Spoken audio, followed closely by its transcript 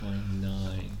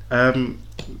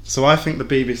So I think the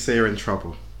BBC are in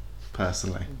trouble,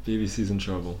 personally. BBC's in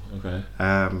trouble. Okay.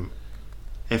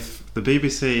 If the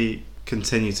BBC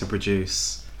continue to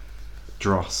produce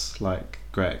dross like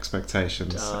Great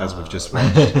Expectations, as we've just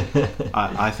watched,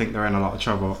 I think they're in a lot of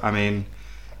trouble. I mean,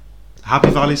 Happy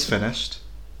Valley's finished,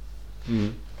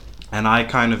 and I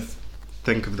kind of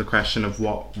think of the question of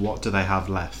what do they have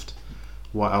left?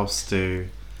 What else do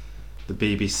the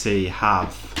BBC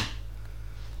have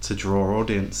to draw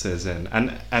audiences in?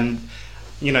 And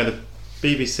you know, the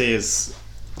BBC is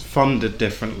funded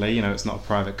differently. You know, it's not a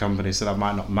private company, so that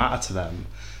might not matter to them.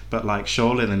 But like,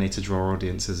 surely they need to draw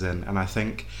audiences in. And I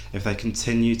think if they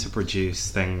continue to produce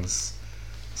things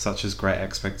such as Great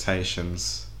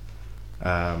Expectations,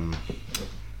 I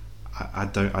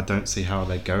don't see how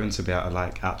they're going to be able to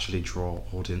like actually draw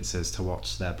audiences to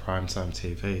watch their primetime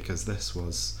TV, because this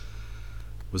was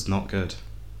not good.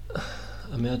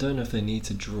 I mean, I don't know if they need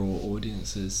to draw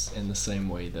audiences in the same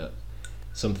way that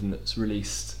something that's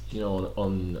released, you know,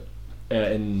 on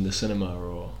in the cinema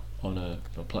or on a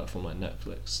platform like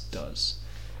Netflix does,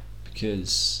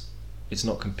 because it's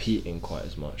not competing quite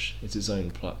as much. It's its own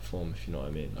platform, if you know what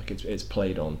I mean. Like, it's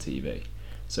played on TV.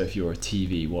 So if you're a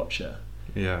TV watcher,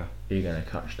 yeah, you're gonna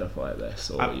catch stuff like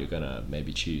this, or you're gonna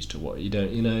maybe choose to watch. You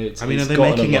don't, you know. It's, I mean, it's are they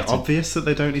making it obvious that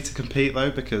they don't need to compete though?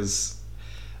 Because,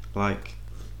 like,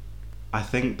 I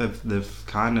think they've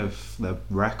kind of, the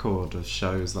record of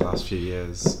shows the last few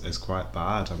years is quite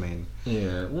bad. I mean,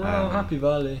 yeah. Well, Happy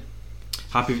Valley.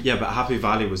 But Happy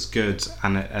Valley was good,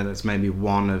 and it's maybe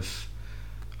one of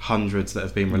hundreds that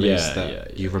have been released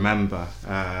you remember.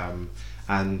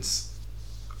 And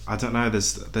I don't know.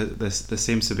 There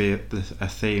seems to be a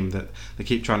theme that they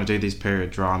keep trying to do these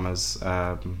period dramas,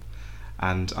 and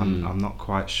I'm not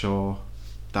quite sure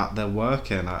that they're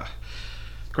working.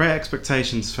 Great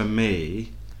Expectations for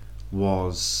me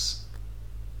was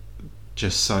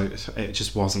just it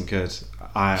just wasn't good.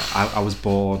 I was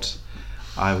bored.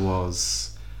 I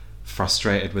was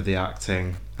frustrated with the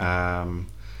acting, and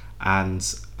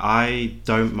I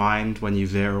don't mind when you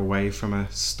veer away from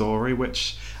a story,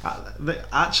 which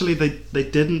they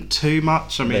didn't too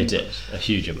much. I mean, they did a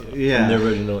huge amount. Yeah, from the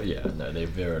original. They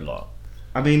veer a lot.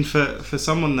 I mean, for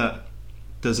someone that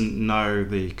doesn't know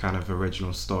the kind of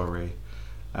original story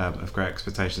of Great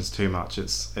Expectations too much,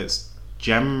 it's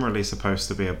generally supposed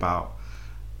to be about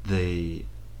the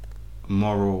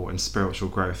moral and spiritual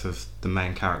growth of the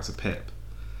main character Pip,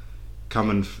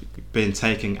 being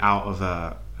taken out of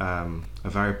a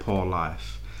very poor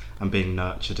life and being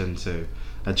nurtured into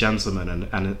a gentleman,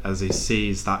 and as he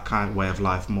sees that kind of way of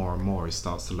life more and more, he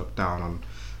starts to look down on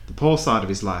the poor side of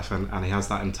his life, and he has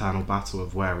that internal battle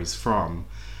of where he's from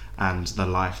and the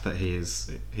life that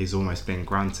he's almost being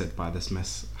granted by this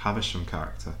Miss Havisham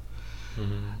character.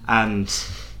 And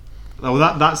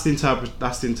that's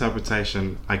the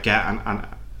interpretation I get, and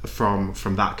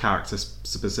from that character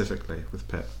specifically with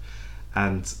Pip,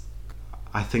 and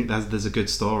I think there's a good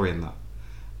story in that,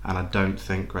 and I don't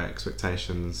think Great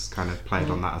Expectations kind of played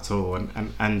on that at all,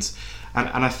 and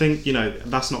I think, you know,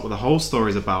 that's not what the whole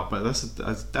story's about, but that's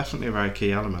definitely a very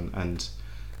key element. And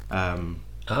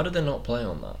how did they not play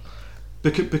on that?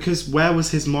 Because where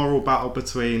was his moral battle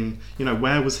between, you know,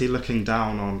 where was he looking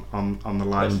down on the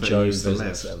life that Joe he used to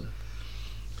visits live? him.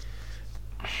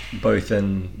 Both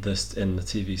in the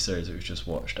TV series that we've just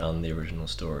watched and the original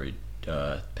story,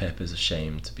 Pip is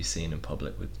ashamed to be seen in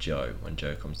public with Joe when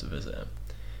Joe comes to visit him,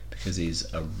 because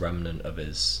he's a remnant of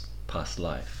his past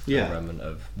life, a remnant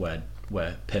of where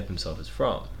Pip himself is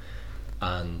from,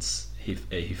 and he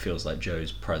feels like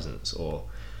Joe's presence or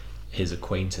his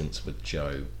acquaintance with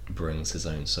Joe brings his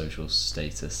own social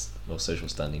status or social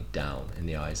standing down in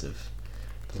the eyes of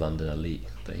the London elite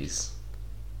that he's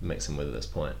mixing with at this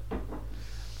point.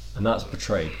 And that's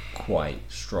portrayed quite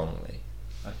strongly,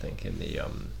 I think, in the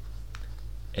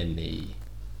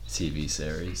TV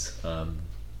series. I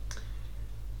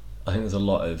think there's a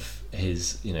lot of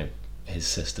his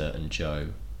sister and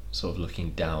Joe sort of looking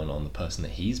down on the person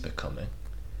that he's becoming,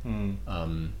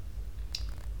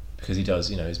 because he does,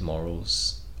 his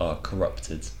morals are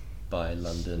corrupted by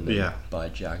London, and by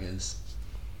Jaggers.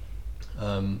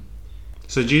 So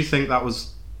do you think that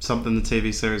was something the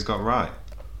TV series got right?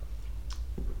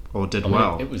 Or did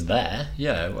well? It was there,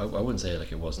 yeah. I wouldn't say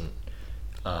like it wasn't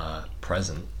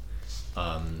present.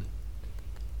 I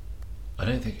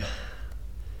don't think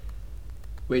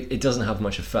it doesn't have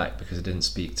much effect because it didn't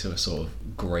speak to a sort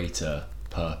of greater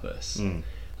purpose.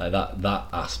 Like that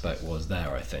aspect was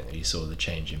there. I think you saw the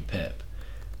change in Pip.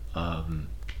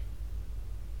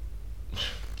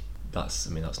 That's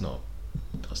not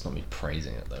That's not me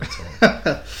praising it though at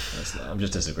all. I'm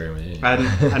just disagreeing with you.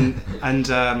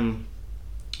 And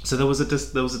so there was a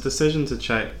decision to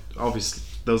change. Obviously,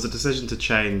 there was a decision to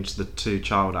change the two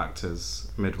child actors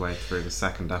midway through the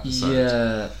second episode.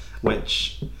 Yeah.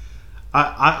 Which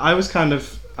I was kind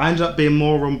of. I ended up being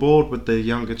more on board with the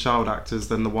younger child actors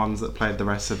than the ones that played the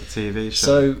rest of the TV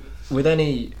show. So with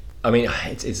any, I mean,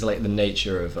 it's like the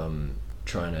nature of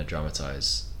trying to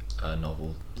dramatise a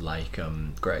novel like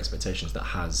Great Expectations that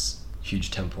has huge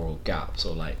temporal gaps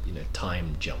or like, you know,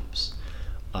 time jumps.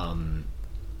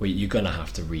 Where you're gonna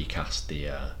have to recast the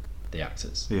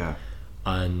actors. Yeah.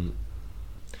 And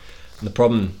the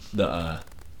problem that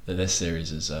this series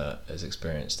has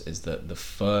experienced is that the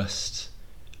first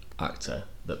actor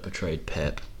that portrayed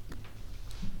Pip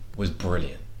was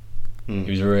brilliant. He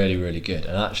was really, really good,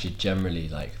 and actually generally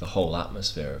like the whole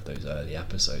atmosphere of those early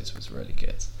episodes was really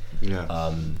good.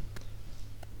 Yeah.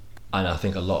 And I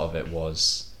think a lot of it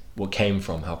was what came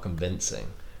from how convincing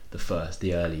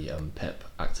the early Pip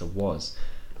actor was.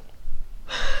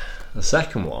 The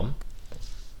second one,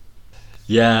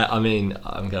 yeah, I mean,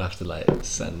 I'm gonna have to like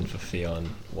send for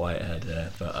Fionn Whitehead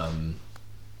here, but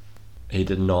he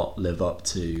did not live up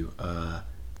to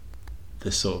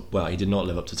he did not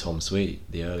live up to Tom Sweet,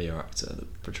 the earlier actor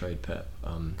that portrayed Pip.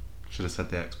 Should have said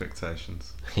the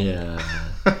expectations. Yeah,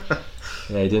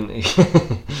 yeah, he didn't.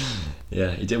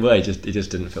 Yeah, he did. Well, he just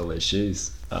didn't fill those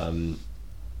shoes.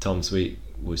 Tom Sweet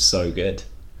was so good,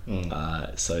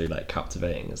 so like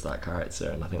captivating as that character,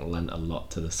 and I think lent a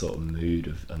lot to the sort of mood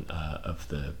of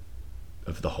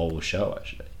the whole show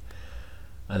actually.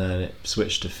 And then it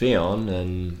switched to Fionn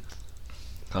and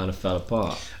kind of fell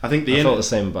apart. I think I felt the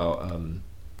same about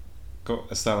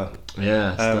Estella.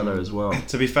 Yeah, Stella as well.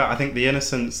 To be fair, I think the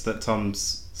innocence that Tom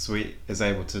Sweet is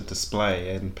able to display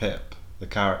in Pip, the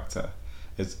character,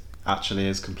 is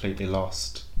completely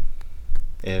lost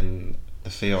in the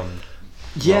Fionn.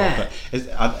 Yeah.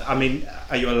 I mean,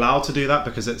 are you allowed to do that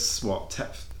because it's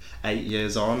 8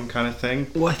 years on kind of thing?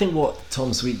 Well, I think what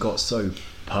Tom Sweet got so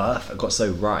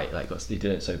right, he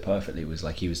did it so perfectly, was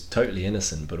like he was totally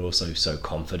innocent but also so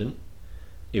confident.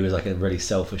 He was like a really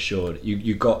self-assured.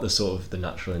 You got the sort of the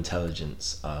natural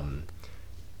intelligence,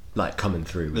 like coming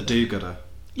through. The do-gooder.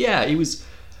 Yeah, he was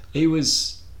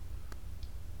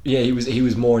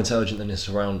more intelligent than his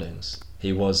surroundings.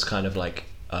 He was kind of like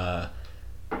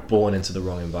born into the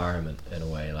wrong environment in a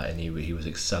way, like, and he was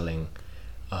excelling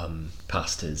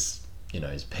past his, you know,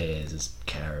 his peers, his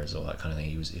carers, all that kind of thing.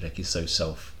 He's so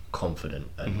self-confident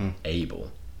and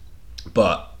able,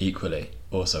 but equally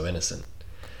also innocent.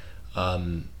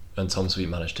 And Tom Sweet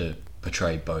managed to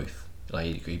portray both.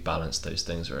 Like he balanced those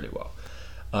things really well.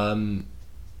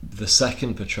 The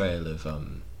second portrayal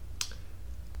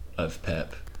of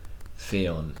Pip,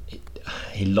 Fionn,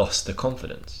 he lost the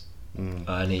confidence,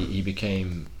 and he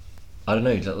became, I don't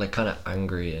know, like kind of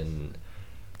angry and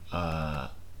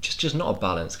just not a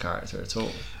balanced character at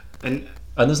all. And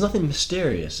there's nothing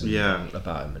mysterious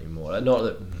about him anymore. Like, not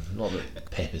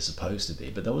that Pip is supposed to be,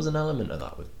 but there was an element of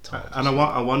that with Tom. And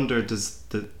I wonder,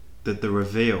 did the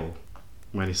reveal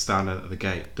when he's standing at the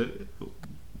gate,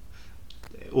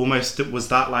 almost was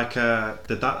that like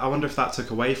I wonder if that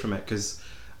took away from it, because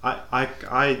I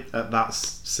at that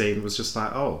scene was just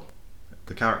like, oh,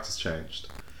 the character's changed,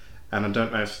 and I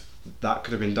don't know if that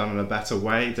could have been done in a better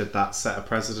way. Did that set a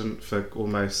precedent for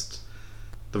almost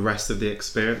the rest of the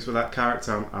experience with that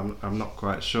character? I'm not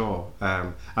quite sure.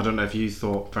 I don't know if you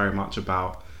thought very much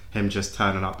about him just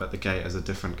turning up at the gate as a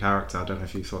different character. I don't know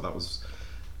if you thought that was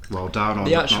well done or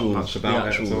not much about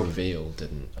it. The actual reveal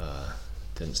didn't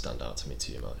stand out to me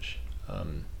too much.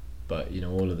 But you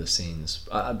know, all of the scenes,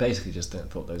 I basically just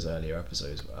thought those earlier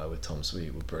episodes with Tom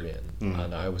Sweet were brilliant,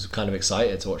 and I was kind of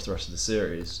excited to watch the rest of the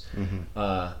series.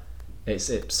 It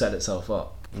set itself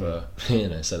up for you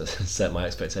know, set my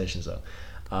expectations up.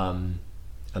 And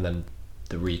then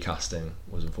the recasting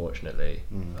was unfortunately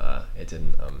it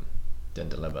didn't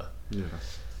deliver. Yeah.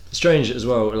 Strange as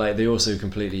well, like they also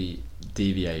completely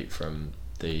deviate from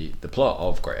the plot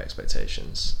of Great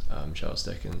Expectations, Charles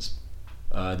Dickens.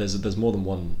 There's more than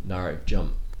one narrative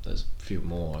jump. There's a few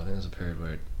more. I think there's a period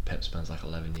where Pip spends like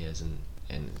 11 years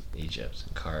in Egypt,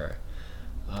 in Cairo.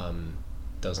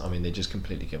 They just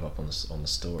completely give up on the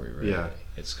story, really. Yeah.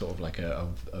 It's sort of like a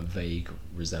vague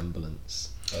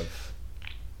resemblance of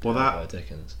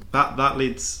Dickens. That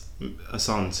leads us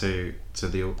on to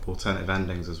the alternative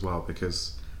endings as well,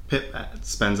 because Pip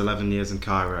spends 11 years in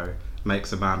Cairo,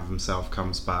 makes a man of himself,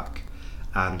 comes back,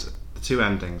 and the two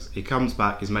endings, he comes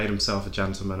back, he's made himself a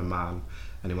gentleman, a man,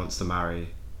 and he wants to marry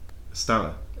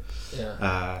Stella.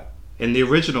 Yeah. In the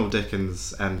original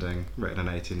Dickens ending, written in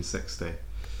 1860,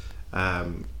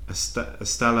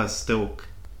 Estella still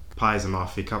pies him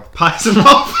off. Pies him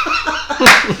off.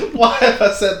 Why have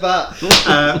I said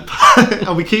that?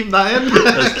 Are we keeping that in?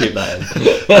 Let's keep that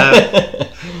in.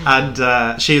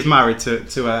 And she is married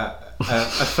to a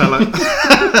fella.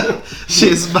 she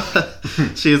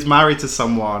is married to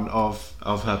someone of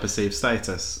her perceived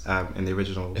status in the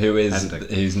original ending.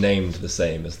 Who's named the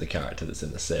same as the character that's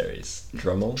in the series.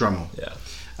 Drummle. Yeah.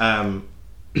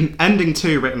 Ending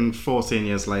 2, written 14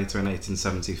 years later in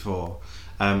 1874,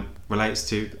 relates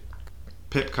to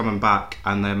Pip coming back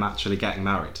and them actually getting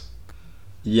married.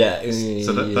 Yeah.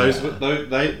 So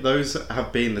those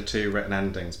have been the 2 written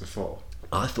endings before.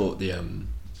 I thought the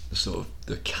sort of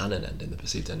the canon ending, the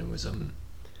perceived ending, was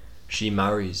she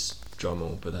marries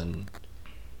Drummle, but then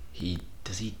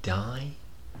does he die?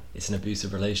 It's an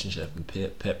abusive relationship, and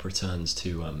Pip returns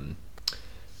to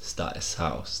Status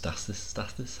house,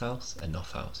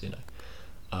 Enough house,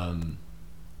 and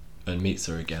meets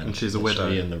her again. And she's a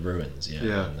widow in the ruins,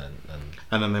 yeah.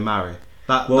 And then they marry.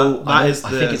 I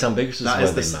think it's ambiguous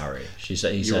as when they marry. He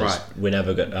says, right. We're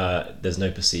never going. There's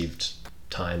no perceived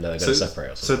time that they're going to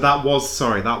separate. So that was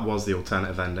the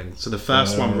alternative ending. So the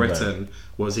first one written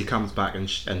was he comes back and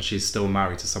she's still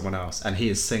married to someone else, and he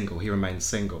is single. He remains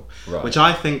single, right. Which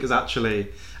I think is actually.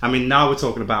 I mean, now we're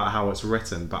talking about how it's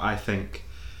written, but I think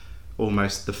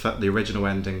almost the original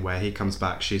ending where he comes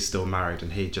back, she's still married,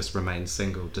 and he just remains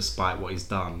single despite what he's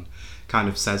done, kind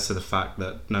of says to the fact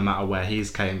that no matter where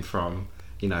he's came from,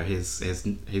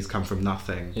 he's come from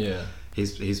nothing. Yeah.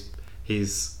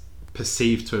 He's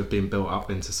perceived to have been built up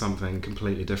into something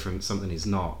completely different, something he's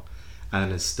not,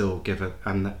 and is still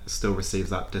still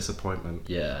receives that disappointment.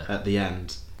 Yeah. At the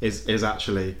end is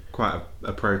actually quite an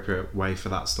appropriate way for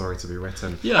that story to be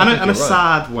written. Yeah, and a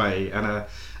sad way, and a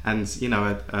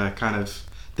kind of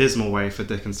dismal way for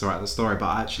Dickens to write the story. But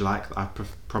I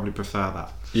probably prefer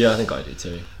that. Yeah, I think I do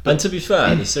too. And to be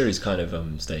fair, the series kind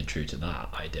of stayed true to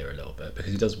that idea a little bit,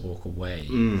 because he does walk away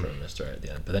from the story at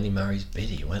the end. But then he marries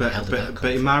Biddy. Where the hell did that come from?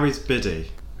 But he marries Biddy,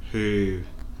 who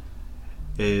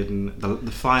in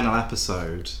the final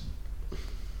episode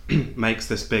makes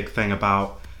this big thing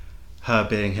about her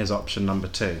being his option number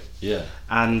 2. Yeah.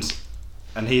 And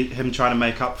him trying to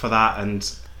make up for that,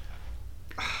 and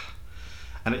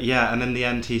in the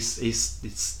end he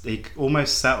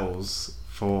almost settles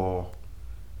for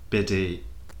Biddy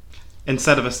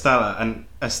instead of Estella. And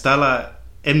Estella,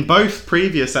 in both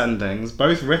previous endings,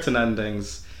 both written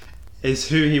endings, is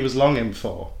who he was longing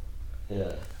for.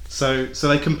 Yeah. So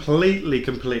they completely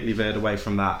veered away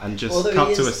from that and just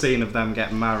cut to a scene of them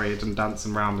getting married and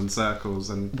dancing around in circles.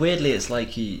 And weirdly, it's like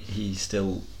he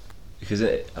still, because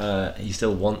he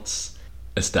still wants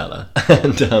Estella,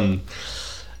 and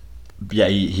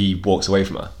he walks away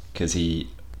from her because he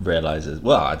realizes.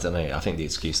 Well, I don't know. I think the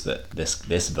excuse that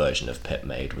this version of Pip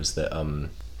made was that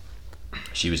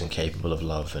she was incapable of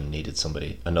love and needed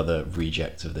another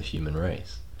reject of the human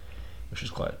race, which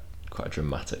was quite a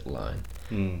dramatic line.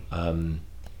 And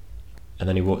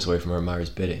then he walks away from her and marries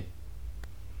Biddy.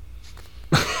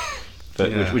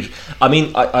 Which I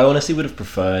mean, I honestly would have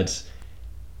preferred.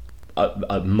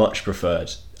 I much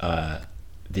preferred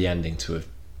the ending to have.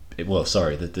 The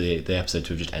episode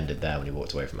to have just ended there when he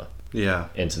walked away from her. Yeah.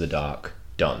 Into the dark.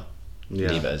 Done. Yeah.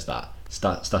 Leave it as that.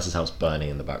 Stas's house burning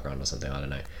in the background or something. I don't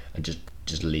know. And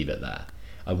just leave it there.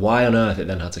 And why on earth it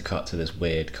then had to cut to this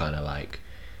weird kind of like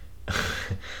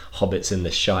Hobbits in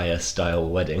the Shire style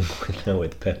wedding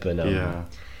with Pip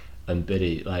and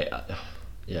Biddy, don't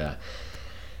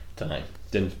know,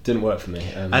 didn't work for me.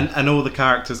 And all the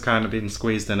characters kind of being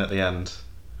squeezed in at the end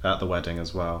at the wedding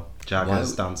as well.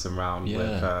 Jagger's dancing around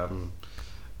with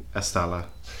Estella.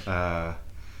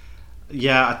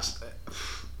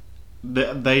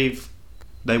 They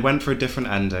went for a different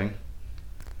ending,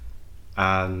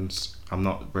 and I'm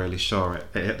not really sure it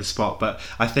hit the spot, but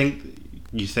I think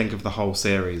you think of the whole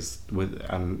series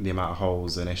and the amount of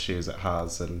holes and issues it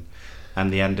has, and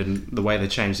the ending, the way they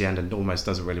changed the ending almost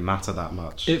doesn't really matter that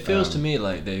much. It feels to me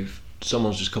like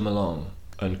someone's just come along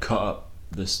and cut up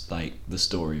this, like, the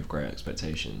story of Great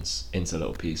Expectations into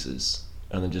little pieces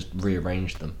and then just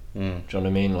rearranged them. Do you know what I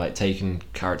mean? Like taking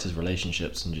characters'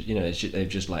 relationships and just, they've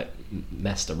just like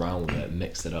messed around with it,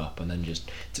 mixed it up, and then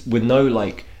just with no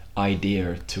like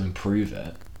idea to improve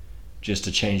it, just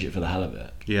to change it for the hell of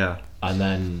it. Yeah. And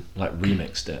then like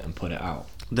remixed it and put it out.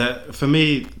 For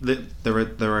me,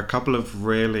 there are a couple of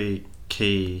really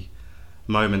key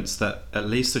moments that at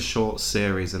least a short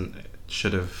series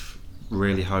should have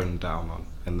really honed down on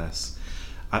in this.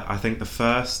 I think the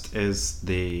first is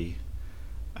the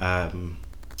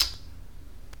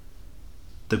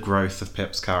growth of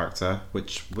Pip's character,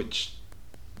 which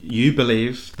you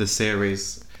believe the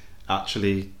series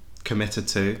actually committed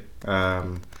to,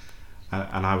 and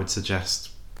I would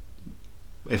suggest,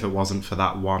 if it wasn't for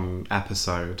that one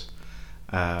episode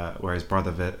where his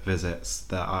brother visits,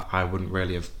 that I wouldn't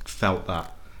really have felt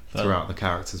that throughout the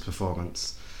character's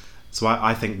performance. So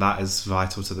I think that is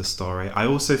vital to the story. I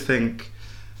also think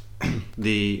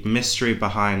the mystery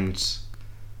behind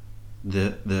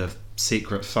the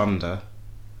secret funder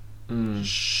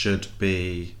should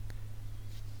be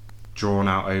drawn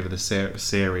out over the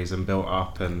series and built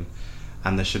up, and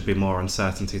there should be more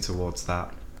uncertainty towards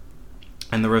that.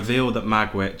 And the reveal that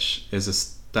Magwitch is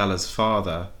Stella's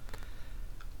father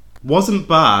wasn't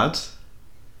bad.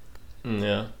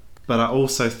 Yeah. But I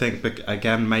also think,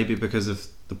 again, maybe because of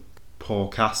the poor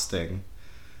casting,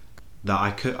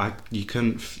 that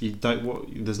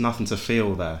there's nothing to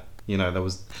feel there. You know,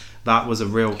 that was a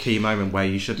real key moment where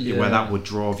where that would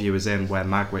draw viewers in, where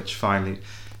Magwitch finally,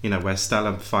 where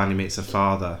Stella finally meets her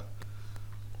father,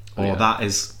 or that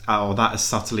is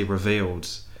subtly revealed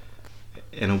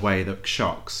in a way that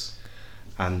shocks,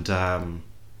 and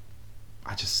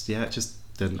it just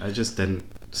didn't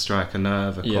strike a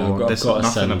nerve.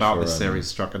 Nothing about this series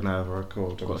struck a nerve or a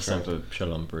chord. I've got a sense for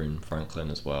Shalom Brune Franklin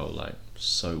as well, like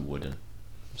so wooden.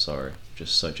 Sorry,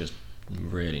 just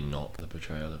really not the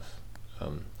portrayal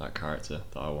of that character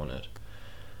that I wanted.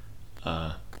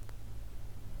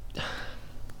 It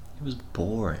was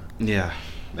boring. Yeah,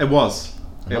 it was.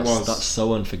 That's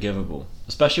so unforgivable,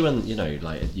 especially when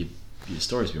your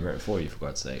story's been written for you, for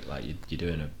God's sake. Like you're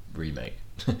doing a remake,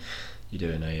 you're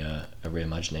doing a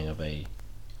reimagining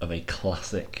of a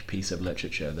classic piece of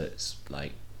literature that's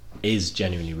is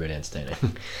genuinely really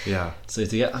entertaining. Yeah. So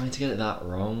to get it that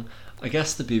wrong, I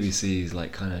guess the BBC is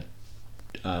kind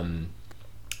of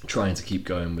trying to keep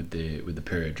going with the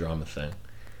period drama thing,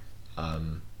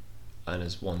 and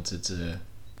has wanted to,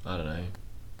 I don't know.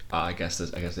 I guess they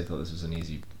thought this was an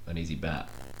easy bet,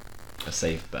 a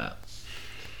safe bet.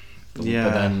 But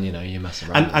then you mess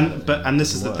around. And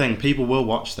this is the thing: people will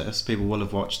watch this. People will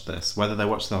have watched this. Whether they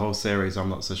watch the whole series, I'm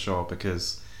not so sure,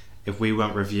 because if we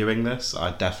weren't reviewing this,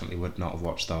 I definitely would not have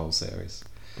watched the whole series.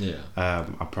 Yeah.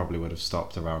 I probably would have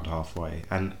stopped around halfway.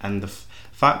 And the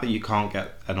fact that you can't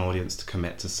get an audience to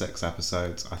commit to 6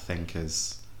 episodes, I think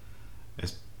is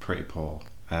pretty poor.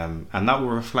 And that will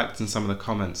reflect in some of the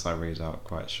comments I read out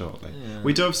quite shortly. Yeah.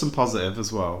 We do have some positive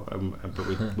as well,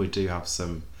 but we do have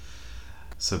some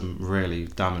really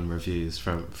damning reviews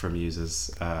from users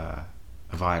of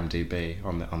IMDb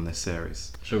on this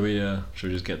series. Should we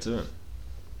just get to it?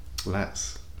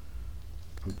 Let's.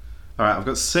 Alright, I've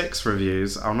got 6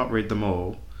 reviews. I'll not read them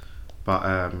all,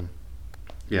 but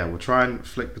we'll try and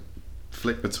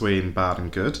flick between bad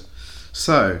and good.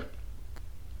 So,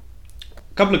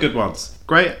 a couple of good ones.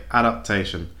 Great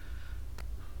adaptation.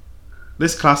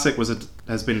 This classic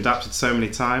has been adapted so many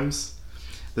times.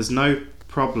 There's no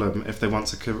problem if they want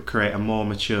to create a more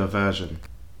mature version.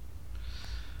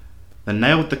 They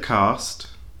nailed the cast.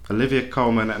 Olivia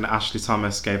Colman and Ashley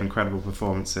Thomas gave incredible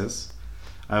performances.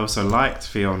 I also liked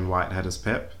Fionn Whitehead as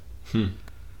Pip. It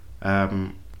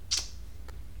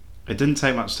didn't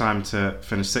take much time to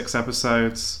finish 6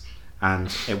 episodes,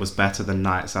 and it was better than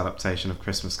Knight's adaptation of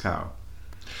Christmas Carol.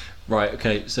 Right,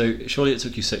 okay, so surely it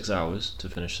took you 6 hours to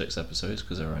finish 6 episodes,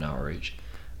 because they were an hour each.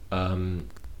 And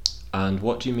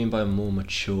what do you mean by a more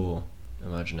mature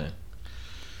imagining?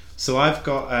 So I've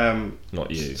got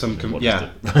not you.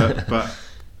 But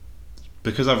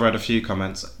because I've read a few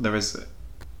comments, there is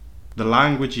the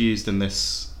language used in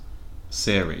this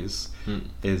series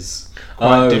is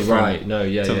quite different.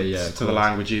 To the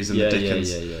language used in the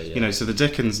Dickens. Yeah. So the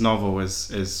Dickens novel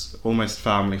is almost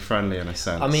family friendly in a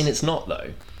sense. I mean, it's not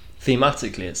though.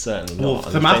 Thematically, it's certainly not.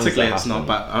 Well, thematically, it's not.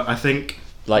 But I think.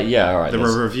 Alright. There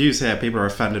were reviews here. People are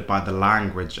offended by the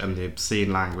language and the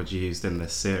obscene language used in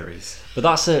this series. But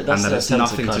that's it's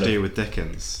nothing to do with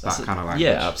Dickens. That kind of language.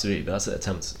 Yeah, absolutely. But that's an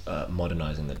attempt at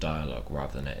modernising the dialogue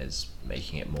rather than it is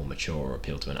making it more mature or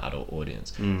appeal to an adult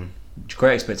audience.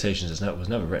 Great Expectations was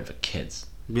never written for kids.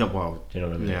 Yeah, well, do you know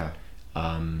what I mean? Yeah.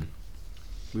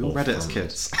 We all read it as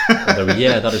kids.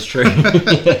 Yeah, that is true.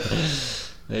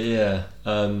 Yeah.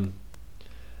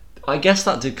 I guess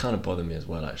that did kind of bother me as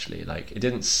well, actually. It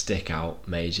didn't stick out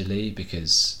majorly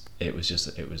because it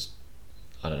was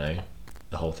I don't know,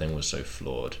 the whole thing was so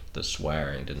flawed. The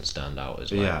swearing didn't stand out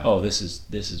as oh, this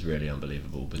is really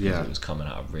unbelievable, because it was coming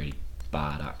out of really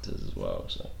bad actors as well.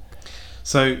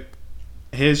 So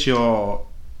here's your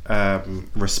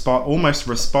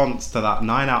response to that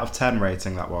 9 out of 10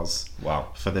 rating that was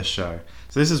for this show.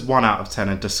 So this is 1 out of 10,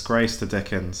 a disgrace to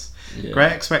Dickens. Yeah.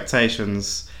 Great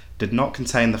Expectations did not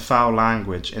contain the foul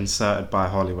language inserted by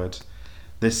Hollywood.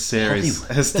 this series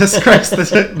has disgraced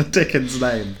the Dickens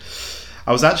name.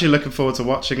 I was actually looking forward to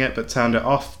watching it, but turned it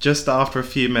off just after a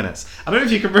few minutes. I don't know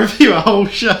if you can review a whole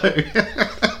show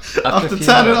after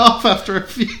turning it off after a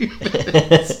few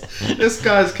minutes. This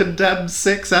guy's condemned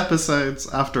 6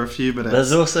 episodes after a few minutes.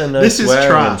 There's also no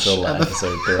swearing until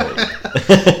episode 3.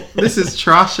 This is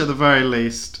trash at the very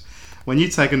least. When you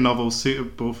take a novel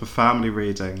suitable for family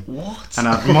reading and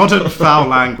add modern foul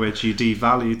language, you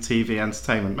devalue TV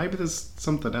entertainment. Maybe there's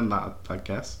something in that, I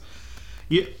guess.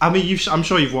 I'm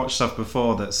sure you've watched stuff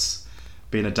before that's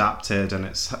been adapted and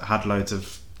it's had loads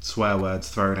of swear words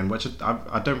thrown in, which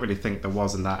I don't really think there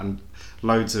was in that, and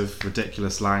loads of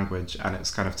ridiculous language, and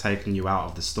it's kind of taken you out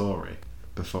of the story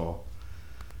before.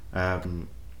 You're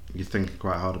thinking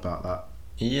quite hard about that.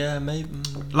 Yeah, maybe.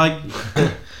 Like,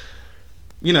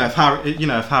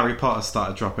 if Harry Potter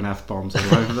started dropping F-bombs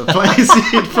all over the place,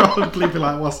 you'd probably be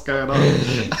like, what's going on?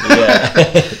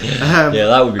 Yeah. Yeah,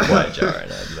 that would be quite jarring,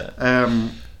 I admit.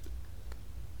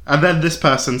 And then this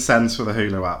person sends for the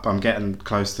Hulu app. I'm getting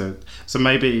close to... So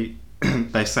maybe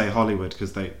they say Hollywood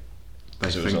because they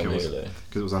think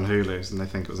it was on Hulu, and they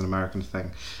think it was an American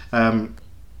thing.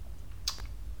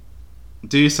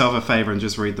 Do yourself a favour and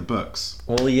just read the books.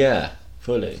 Well, yeah.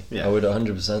 Fully, yeah. I would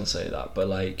 100% say that. But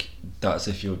like, that's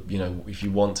if you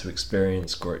want to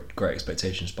experience Great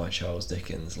Expectations by Charles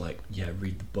Dickens. Like, yeah,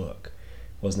 read the book.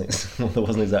 There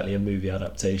wasn't exactly a movie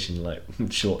adaptation like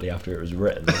shortly after it was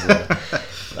written.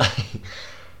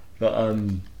 But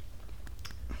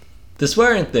the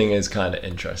swearing thing is kind of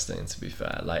interesting, to be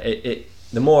fair. Like, it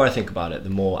the more I think about it, the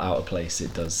more out of place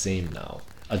it does seem now.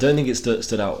 I don't think it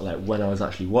stood out like when I was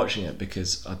actually watching it,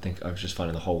 because I think I was just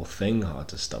finding the whole thing hard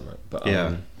to stomach. But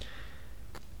no,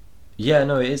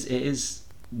 it is.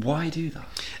 Why do that?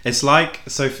 It's like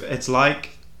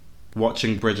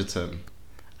watching Bridgerton,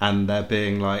 and there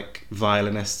being like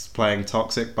violinists playing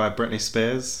 "Toxic" by Britney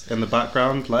Spears in the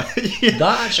background. Like,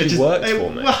 that actually worked for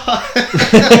me.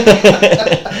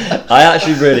 I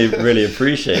actually really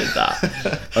appreciate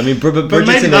that. I mean, Bridgerton, but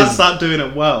maybe that's not doing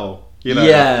it well. And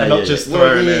not just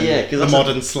throwing in the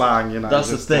modern slang. That's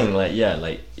the thing. Like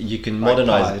you can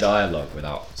modernise dialogue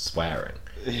without swearing,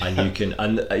 and you can,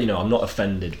 I'm not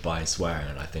offended by swearing.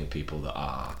 And I think people that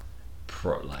are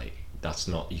that's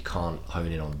not, you can't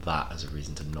hone in on that as a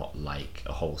reason to not like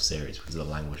a whole series because of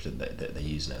the language that they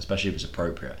use in it, especially if it's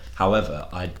appropriate. However,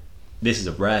 this is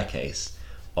a rare case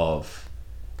of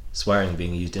swearing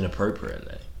being used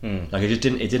inappropriately. Like, it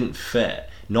didn't fit,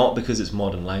 not because it's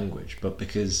modern language, but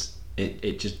because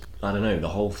it just, I don't know, the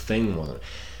whole thing wasn't.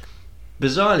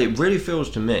 Bizarrely, it really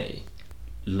feels to me,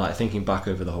 like thinking back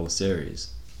over the whole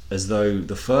series, as though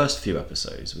the first few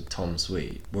episodes with Tom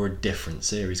Sweet were a different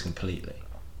series completely.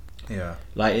 Yeah.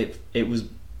 Like, it was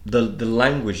the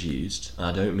language used, and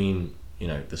I don't mean,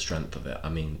 the strength of it, I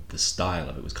mean the style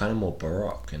of it was kind of more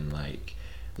baroque and like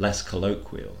less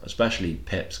colloquial, especially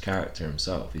Pip's character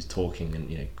himself. He's talking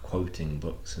and quoting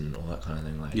books and all that kind of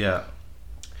thing. Like, yeah.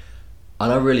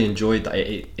 And I really enjoyed that.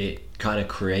 It kind of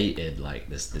created like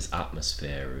this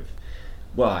atmosphere of,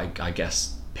 well, I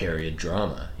guess period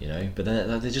drama, But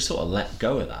then they just sort of let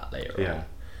go of that later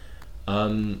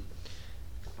on.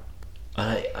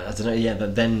 I don't know. Yeah,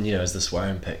 but then as the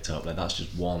swearing picked up, like that's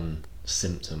just one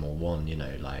symptom or one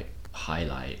like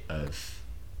highlight of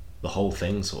the whole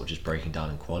thing sort of just breaking down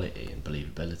in quality and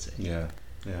believability. Yeah.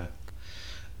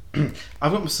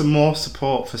 I've got some more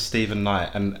support for Stephen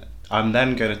Knight, and I'm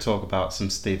then going to talk about some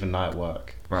Stephen Knight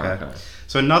work. Right. Okay.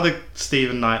 So another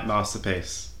Stephen Knight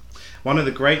masterpiece. One of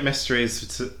the great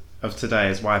mysteries of today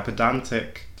is why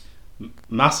pedantic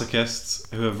masochists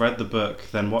who have read the book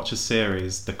then watch a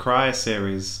series, the Crier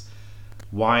series,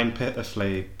 whine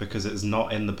pitifully because it's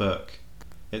not in the book.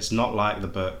 It's not like the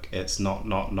book. It's not.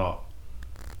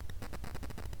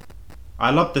 I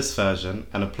love this version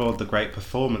and applaud the great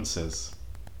performances.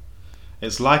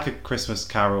 It's like a Christmas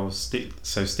Carol.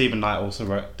 So Stephen Knight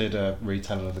also did a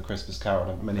retelling of the Christmas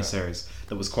Carol, a miniseries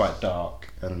that was quite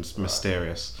dark and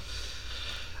mysterious.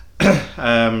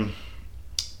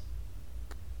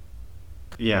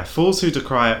 Fools who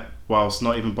decry it whilst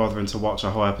not even bothering to watch a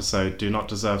whole episode do not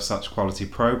deserve such quality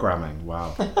programming.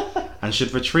 Wow. And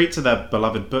should retreat to their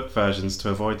beloved book versions to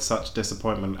avoid such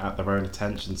disappointment at their own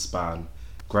attention span.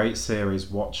 Great series,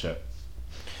 watch it.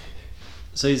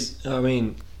 So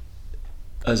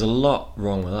there's a lot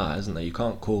wrong with that, isn't there? You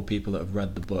can't call people that have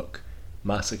read the book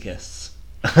masochists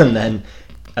and then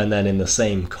in the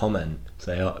same comment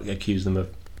accuse them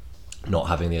of not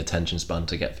having the attention span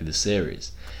to get through the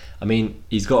series. I mean,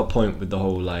 he's got a point with the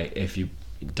whole, like, if you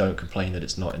don't complain that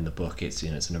it's not in the book, it's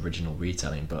it's an original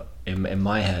retelling. But in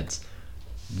my head,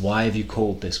 why have you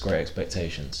called this Great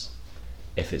Expectations?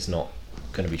 if it's not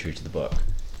going to be true to the book.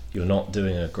 You're not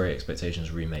doing a Great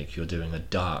Expectations remake, you're doing a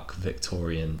dark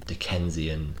Victorian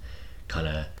Dickensian kind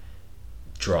of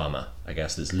drama, I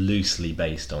guess, that's loosely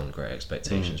based on Great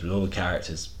Expectations, with all the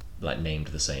characters like named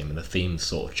the same and the themes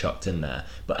sort of chucked in there,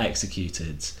 but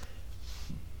executed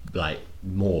like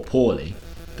more poorly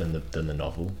than the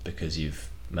novel, because you've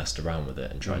messed around with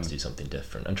it and tried to do something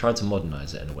different and tried to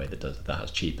modernize it in a way that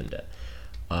has cheapened it.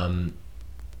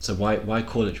 So why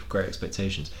call it Great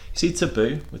Expectations? You see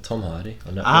Taboo with Tom Hardy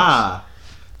on Netflix?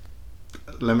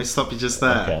 Let me stop you just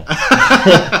there.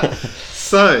 Okay.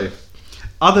 So,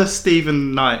 other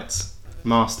Stephen Knight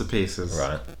masterpieces.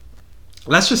 Right.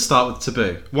 Let's just start with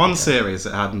Taboo. One series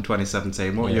it had in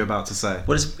 2017. What were you about to say?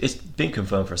 Well, it's been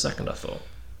confirmed for a second, I thought.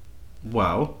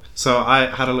 Well, so I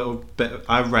had a little bit.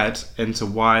 I read into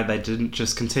why they didn't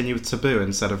just continue with Taboo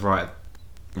instead of Great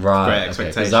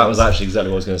Expectations. Because that was actually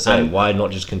exactly what I was going to say. Why not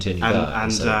just continue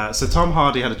that? So Tom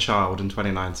Hardy had a child in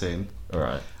 2019. All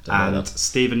right. And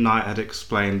Stephen Knight had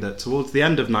explained that towards the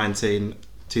end of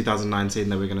 2019,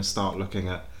 they were going to start looking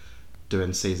at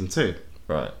doing season 2.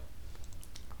 Right.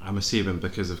 I'm assuming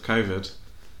because of COVID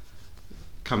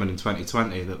coming in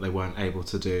 2020 that they weren't able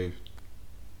to do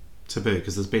Taboo,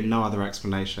 because there's been no other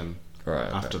explanation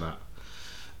after that.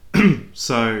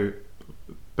 So,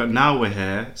 but now we're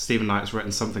here. Stephen Knight's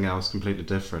written something else completely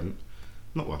different.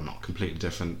 Not completely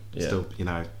different. Yeah. Still,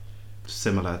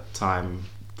 similar time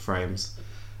frames.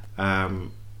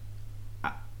 And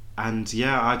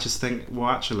yeah, I just think, well,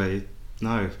 actually,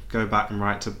 no, go back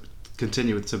and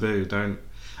continue with Taboo. Don't,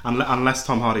 unless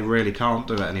Tom Hardy really can't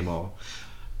do it anymore.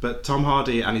 But Tom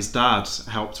Hardy and his dad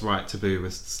helped write Taboo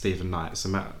with Stephen Knight,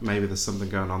 so maybe there's something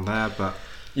going on there. But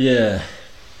yeah,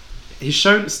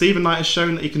 Stephen Knight has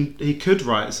shown that he could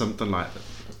write something like that.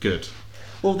 Good.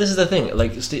 Well, this is the thing.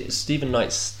 Like Stephen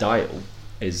Knight's style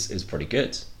is pretty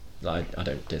good. I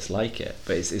don't dislike it,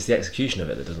 but it's the execution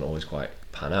of it that doesn't always quite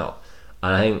pan out.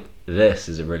 And I think this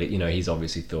is a really, he's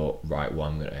obviously thought, right, well,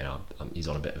 I'm gonna, he's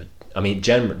on a bit of a. I mean,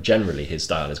 generally his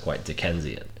style is quite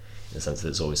Dickensian, in the sense that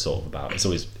it's always sort of about, it's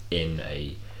always in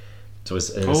a.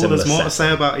 There's more to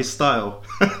say about his style.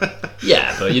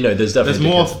 Yeah, but there's definitely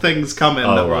more things coming.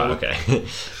 Oh right, okay.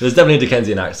 There's definitely a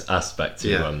Dickensian aspect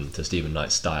to Stephen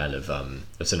Knight's style of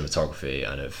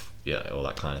cinematography and of all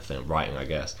that kind of thing, writing, I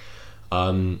guess.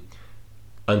 And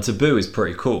Taboo is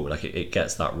pretty cool. Like it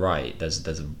gets that right. There's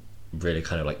a really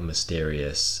kind of like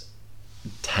mysterious,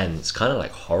 tense, kind of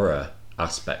like horror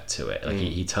aspect to it. Like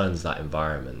he turns that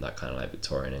environment, that kind of like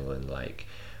Victorian England, like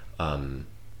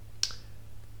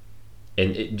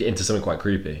into something quite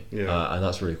creepy. And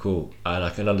that's really cool. And I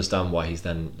can understand why he's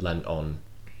then lent on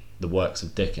the works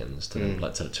of Dickens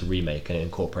to remake and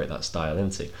incorporate that style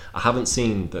into. I haven't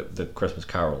seen the Christmas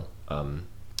Carol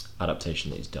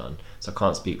adaptation that he's done, so I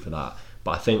can't speak for that.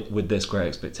 But I think with this Great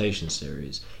Expectations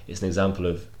series, it's an example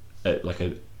of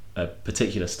a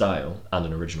particular style and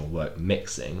an original work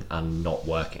mixing and not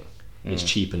working. It's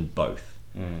cheapened both.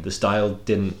 The style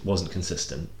wasn't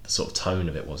consistent. The sort of tone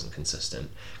of it wasn't consistent,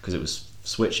 because it was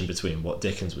switching between what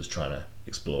Dickens was trying to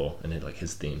explore and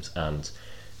his themes and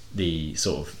the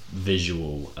sort of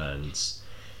visual and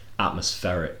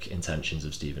atmospheric intentions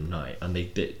of Stephen Knight. And they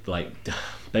did,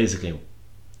 basically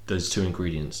those two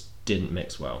ingredients didn't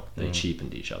mix well. They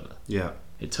cheapened each other. Yeah.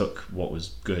 It took what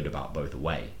was good about both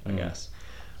away, I guess.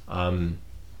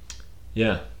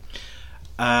 Yeah.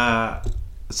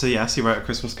 So yes, he wrote A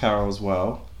Christmas Carol as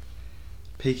well.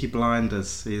 Peaky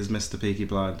Blinders. He is Mr. Peaky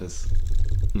Blinders.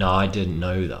 No, I didn't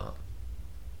know that.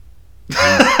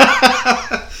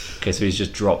 Okay, so he's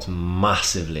just dropped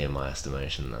massively in my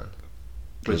estimation then.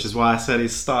 Which is why I said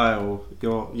his style.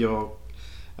 Your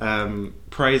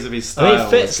praise of his style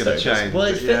fits is going to change. Well,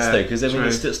 it fits though, because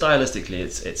stylistically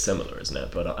it's similar, isn't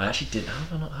it? But I actually didn't.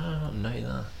 I don't know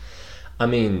that. I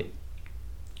mean,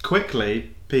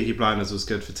 quickly, Peaky Blinders was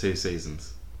good for 2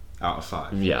 seasons out of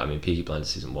 5. Yeah, I mean, Peaky Blinders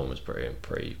season 1 was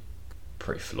pretty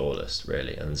flawless,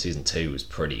 really, and season 2 was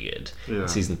pretty good. Yeah.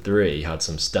 Season 3 had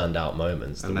some standout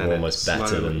moments that were almost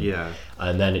better than. Yeah.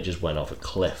 And then it just went off a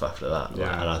cliff after that.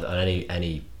 Yeah.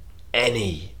 And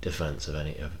any defense of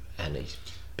any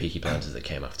Peaky Blinders that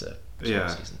came after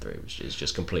season 3, which is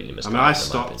just completely misguided. I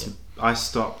mean, I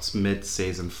stopped mid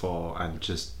season 4 and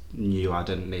just knew I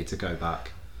didn't need to go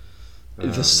back.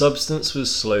 The substance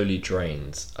was slowly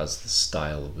drained as the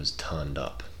style was turned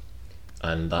up,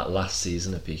 and that last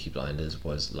season of Peaky Blinders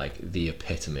was like the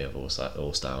epitome of all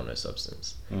style, no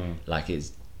substance. Like,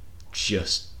 it's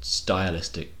just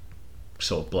stylistic,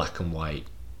 sort of black and white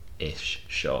ish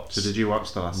shots. So did you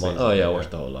watch the last season? Oh yeah, I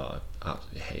watched the whole lot. I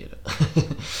absolutely hated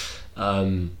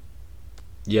it.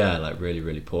 Yeah, like really,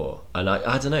 really poor. And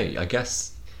I don't know. I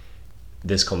guess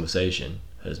this conversation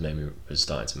has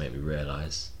started to make me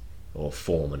realise or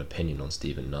form an opinion on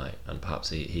Stephen Knight, and perhaps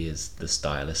he is the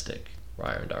stylistic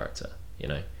writer and director. You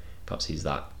know, perhaps he's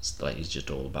just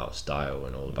all about style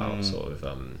and all about sort of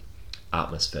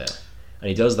atmosphere, and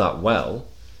he does that well.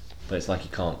 But it's like he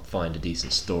can't find a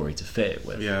decent story to fit it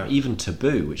with. Yeah. Even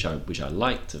Taboo, which I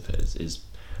liked of his, is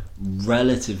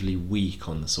relatively weak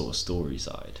on the sort of story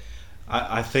side.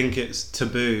 I think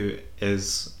Taboo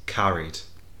is carried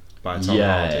by Tom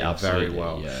Hardy absolutely. very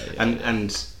well. Yeah.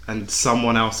 And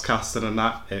someone else casted in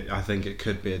that, I think it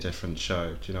could be a different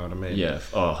show. Do you know what I mean? Yeah,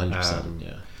 100%.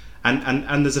 Yeah.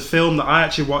 And there's a film that I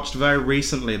actually watched very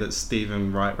recently that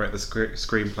Stephen Wright wrote the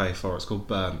screenplay for. It's called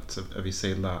Burnt. Have you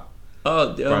seen that?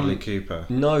 Bradley Cooper.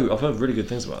 No, I've heard really good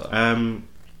things about that.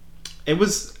 It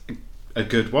was a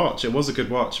good watch. It was a good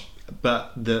watch.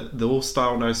 But the all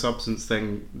style no substance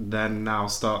thing then now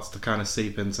starts to kind of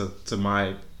seep into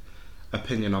my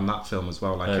opinion on that film as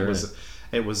well. Like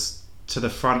it was to the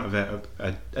front of it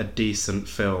a decent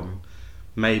film,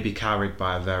 maybe carried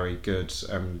by a very good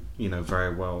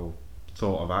very well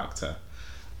thought of actor,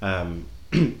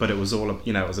 but it was all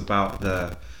it was about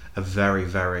a very,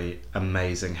 very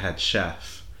amazing head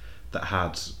chef that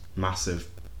had massive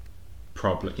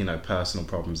personal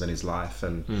problems in his life,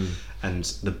 and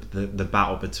the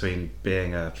battle between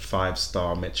being a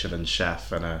 5-star Michelin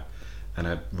chef and a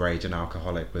raging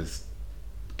alcoholic with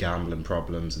gambling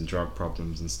problems and drug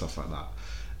problems and stuff like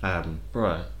that.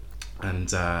 Right.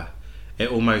 And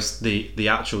it almost the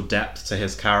actual depth to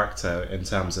his character in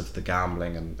terms of the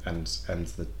gambling and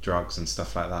the drugs and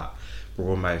stuff like that were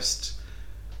almost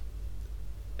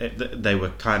they were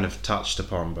kind of touched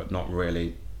upon but not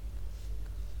really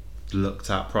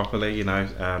looked at properly,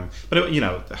 but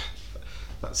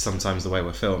that's sometimes the way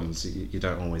with films. You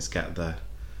don't always get the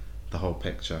whole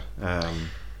picture.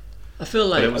 I feel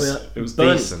like it was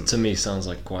Burnt decent. To me sounds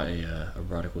like quite a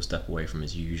radical step away from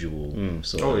his usual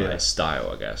sort of style,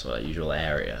 I guess, or usual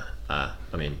area. I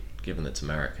mean, given that it's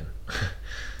American.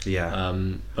 Yeah.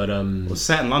 But well,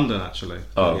 set in London actually.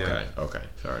 Oh, yeah. Okay,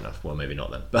 fair enough. Well, maybe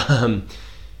not then. But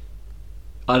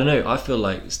I don't know. I feel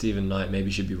like Stephen Knight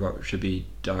maybe should be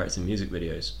directing music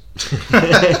videos.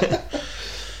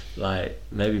 Like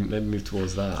maybe move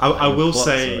towards that. I will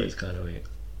say it's kind of weird.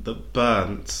 that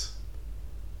Burnt.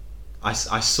 I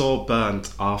saw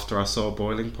Burnt after I saw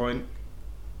Boiling Point.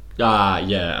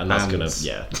 Yeah, and that's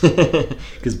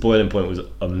because Boiling Point was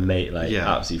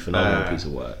absolutely phenomenal piece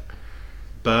of work.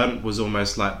 Burnt was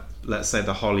almost like, let's say,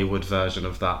 the Hollywood version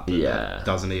of that. That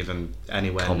doesn't even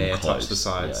anywhere near touch the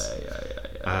sides.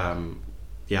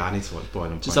 Yeah, I need to watch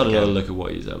Boiling Point. Just had another look at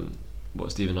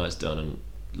what Stephen Knight's done, and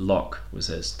Locke was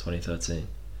his 2013,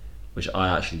 which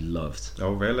I actually loved.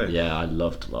 Oh, really? Yeah, I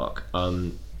loved Locke.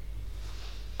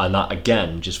 And that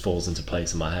again just falls into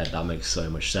place in my head. That makes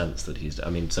so much sense that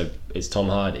so it's Tom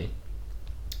Hardy.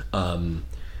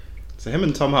 So him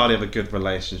and Tom Hardy have a good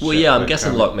relationship. Well, yeah, I'm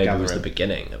guessing Locke maybe was the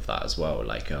beginning of that as well.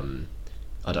 Like, I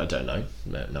don't know.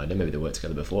 No, maybe they worked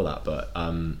together before that, but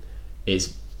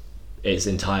it's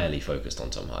entirely focused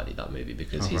on Tom Hardy, that movie,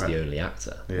 because he's the only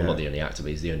actor. Yeah. Well, not the only actor, but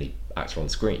he's the only actor on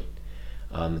screen.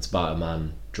 It's about a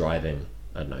man driving.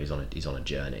 I don't know. He's on a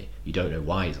journey. You don't know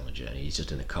why he's on a journey. He's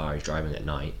just in a car. He's driving at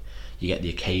night. You get the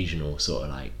occasional sort of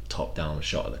like top-down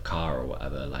shot of the car or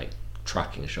whatever, like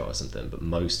tracking shot or something. But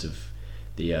most of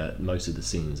the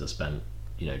scenes are spent,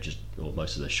 or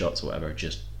most of the shots or whatever, are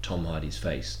just Tom Hardy's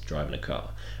face driving a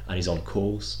car, and he's on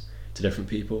calls to different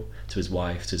people, to his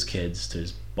wife, to his kids, to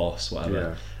his boss, whatever.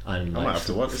 Yeah. And I might have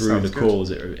to watch. through the calls,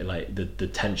 it like the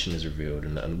tension is revealed,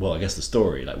 and well, I guess the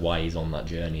story, like why he's on that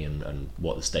journey and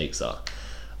what the stakes are.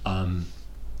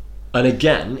 And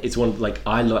again, it's one like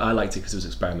I liked it because it was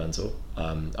experimental.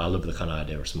 I love the kind of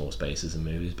idea of small spaces in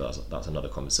movies, but that's another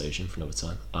conversation for another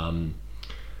time.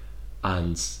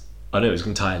 And I know it was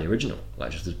entirely original,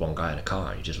 like just this one guy in a car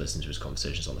and you just listen to his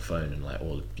conversations on the phone, and like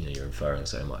all you're inferring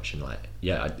so much, and like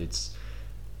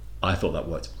I thought that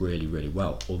worked really, really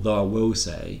well. Although I will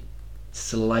say,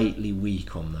 slightly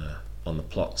weak on the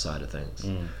plot side of things,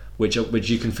 which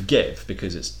you can forgive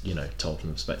because it's told from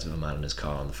the perspective of a man in his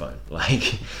car on the phone.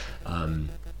 Like,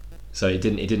 so it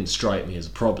didn't strike me as a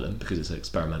problem because it's an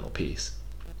experimental piece.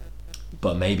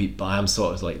 But I am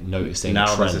sort of like noticing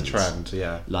now trends. there's a trend,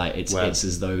 yeah. Like it's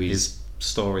as though his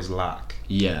stories lack.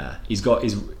 Yeah, he's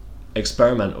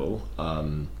experimental,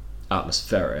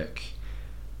 atmospheric,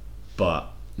 but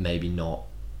maybe not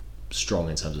strong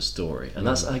in terms of story, and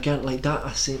that's again like that.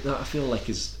 I feel like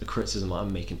is a criticism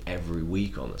I'm making every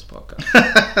week on this podcast.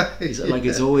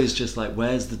 It's always just like,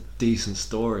 where's the decent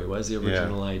story? Where's the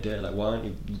original idea? Like,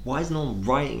 why is no one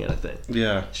writing anything?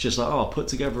 Yeah, it's just like, oh, put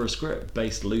together a script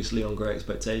based loosely on Great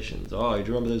Expectations. Oh, do you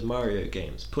remember those Mario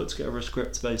games? Put together a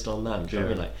script based on them. Do you know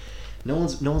what I mean? Like,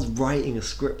 no one's writing a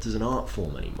script as an art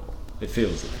form anymore. It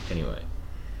feels like, anyway.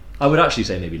 I would actually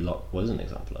say maybe Locke was an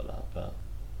example of that, but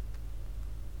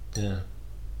yeah,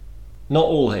 not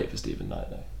all hate for Stephen Knight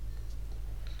though.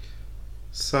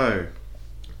 So,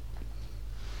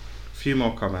 a few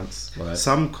more comments. Right.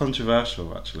 Some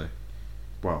controversial, actually.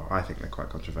 Well, I think they're quite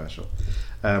controversial.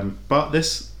 But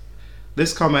this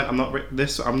comment, I'm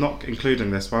not including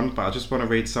this one, but I just want to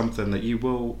read something that you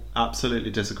will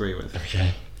absolutely disagree with.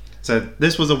 Okay. So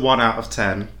this was a 1 out of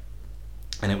 10,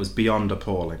 and it was beyond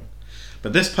appalling.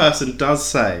 But this person does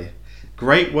say,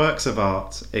 great works of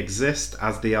art exist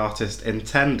as the artist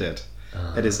intended.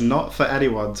 It is not for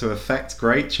anyone to effect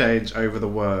great change over the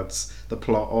words, the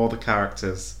plot, or the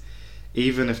characters,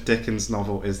 even if Dickens'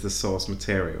 novel is the source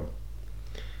material.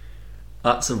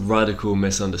 That's a radical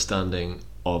misunderstanding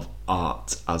of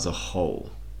art as a whole.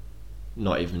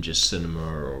 Not even just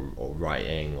cinema or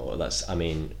writing, or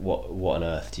what on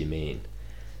earth do you mean?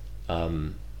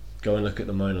 Go and look at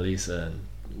the Mona Lisa, and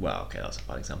well, okay, that's a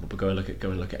bad example, but go and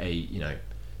look at a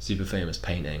super famous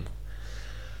painting,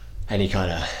 any kind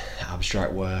of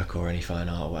abstract work or any fine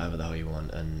art, whatever the hell you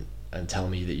want, and tell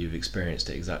me that you've experienced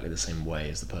it exactly the same way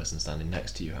as the person standing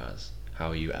next to you has. How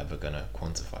are you ever going to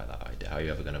quantify that idea? How are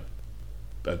you ever going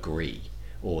to agree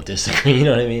or disagree? You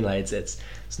know what I mean? Like, it's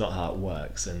not how it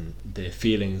works, and the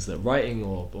feelings that writing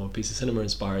or a piece of cinema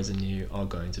inspires in you are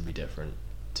going to be different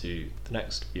to the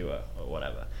next viewer or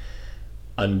whatever,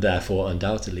 and therefore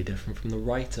undoubtedly different from the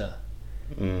writer.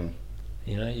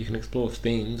 You know, you can explore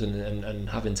themes and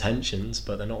have intentions,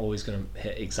 but they're not always going to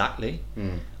hit exactly.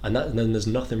 And then there's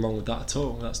nothing wrong with that at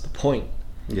all. That's the point.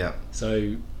 Yeah.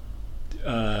 So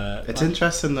it's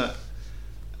interesting that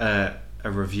a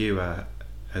reviewer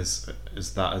that's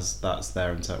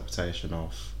their interpretation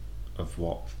of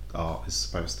what art is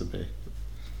supposed to be.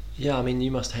 Yeah, I mean,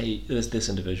 you must hate this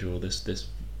individual, this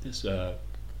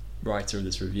writer of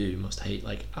this review must hate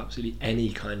like absolutely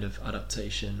any kind of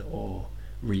adaptation or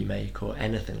remake or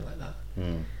anything like that.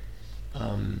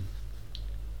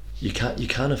 You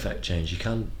can affect change. You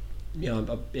can,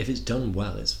 if it's done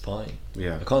well, it's fine.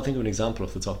 Yeah. I can't think of an example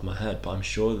off the top of my head, but I'm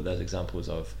sure that there's examples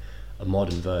of a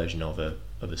modern version of a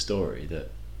story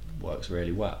that works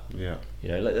really well. Yeah.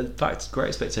 Like, in fact, Great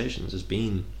Expectations has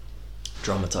been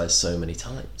dramatized so many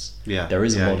times. Yeah. There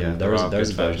is a modern there is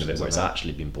a version of it where it's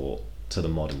actually been brought to the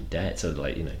modern day,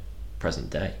 to present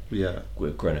day. Yeah.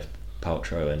 With Gwyneth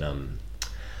Paltrow and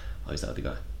who's that other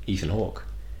guy? Ethan Hawke.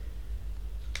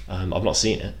 I've not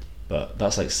seen it, but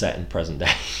that's like set in present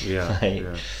day. Yeah.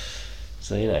 Yeah.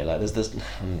 So there's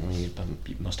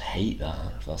you must hate that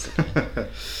if that's the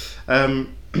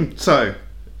case. So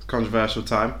controversial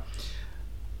time.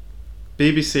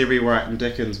 BBC rewriting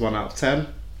Dickens 1 out of 10.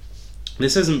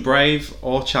 This isn't brave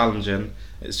or challenging,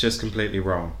 it's just completely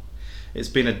wrong. It's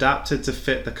been adapted to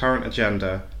fit the current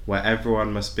agenda where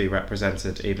everyone must be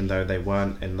represented even though they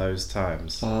weren't in those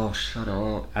times. Oh, shut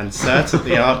up. And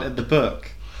certainly aren't in the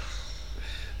book.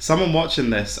 Someone watching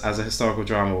this as a historical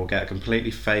drama will get a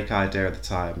completely fake idea of the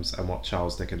times and what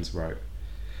Charles Dickens wrote.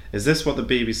 Is this what the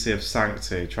BBC have sank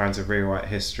to, trying to rewrite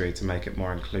history to make it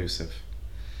more inclusive?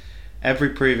 Every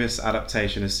previous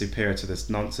adaptation is superior to this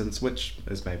nonsense, which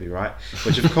is maybe right,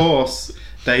 which of course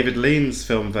David Lean's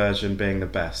film version being the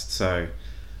best. So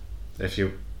if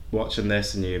you're watching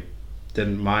this and you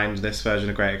didn't mind this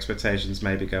version of Great Expectations,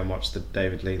 maybe go and watch the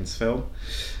David Lean's film.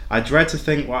 I dread to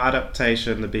think what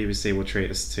adaptation the BBC will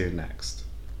treat us to next.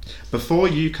 Before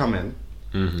you come in,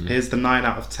 here's the 9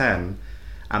 out of 10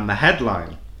 and the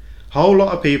headline. Whole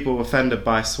lot of people offended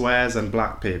by swears and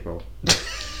black people.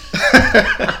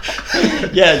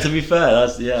 Yeah, to be fair,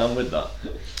 I'm with that.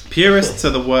 Purists are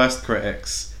the worst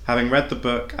critics. Having read the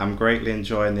book, I'm greatly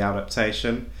enjoying the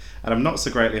adaptation, and I'm not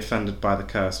so greatly offended by the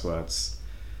curse words.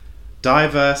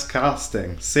 Diverse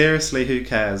casting. Seriously, who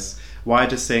cares? Why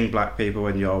does seeing black people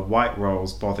in your white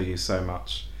roles bother you so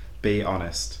much? Be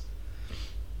honest.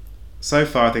 So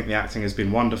far, I think the acting has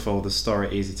been wonderful, the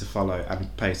story easy to follow,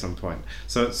 and pace on point.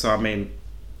 So I mean,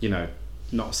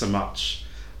 not so much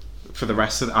for the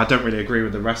rest of I don't really agree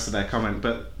with the rest of their comment,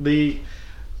 but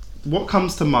what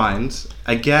comes to mind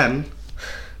again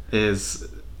is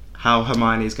how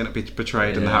Hermione is going to be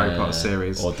portrayed in the Harry Potter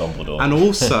series, or Dumbledore, and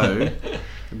also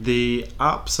the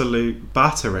absolute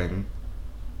battering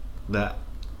that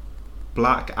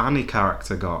Black Annie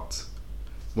character got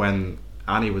when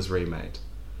Annie was remade.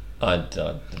 No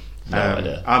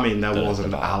idea. I mean, there was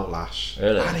an outlash.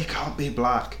 Really? Annie can't be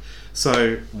black.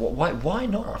 So why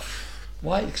not?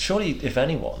 Why? Surely, if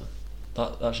anyone,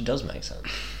 that actually does make sense.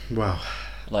 well,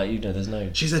 Like, there's no.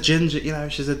 she's a ginger.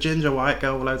 She's a ginger white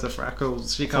girl with loads of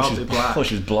freckles. She can't be black. I thought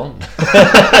she was blonde.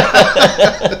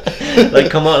 Like,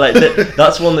 come on, like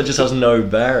that's one that just has no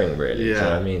bearing, really. Yeah. Do you know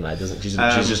what I mean? Like, doesn't she's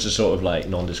just a sort of like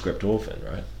nondescript orphan,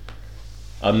 right?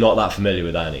 I'm not that familiar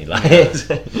with Annie. Like,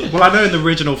 well, I know in the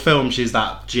original film she's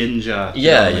that ginger.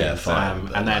 Yeah, fine.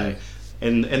 And then like,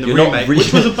 in the you're not remake,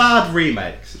 which was a bad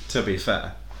remake, to be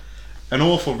fair, an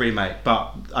awful remake.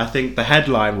 But I think the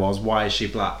headline was "Why is she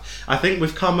black?" I think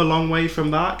we've come a long way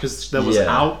from that because there was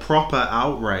proper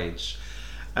outrage,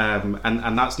 and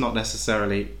that's not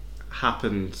necessarily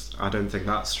happened. I don't think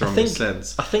that's strong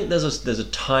since. I think there's a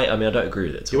tight. I mean, I don't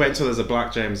agree with it. You wait until there's a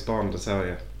black James Bond, I tell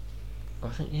you. I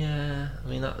think, yeah. I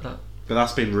mean that. But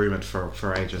that's been rumoured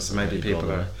for ages, so maybe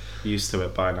people are used to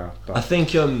it by now. But. I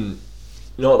think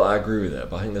not that I agree with it,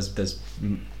 but I think there's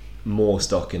more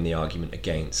stock in the argument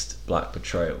against black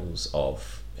portrayals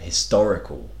of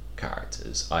historical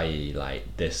characters, i.e.,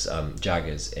 like this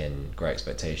Jaggers in Great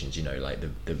Expectations. Like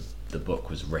the book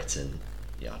was written,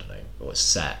 I don't know, or was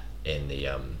set in the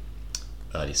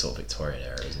early sort of Victorian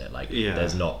era, isn't it? Like,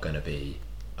 there's not going to be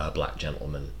a black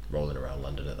gentleman rolling around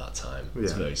London at that time.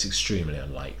 It's extremely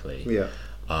unlikely. Yeah.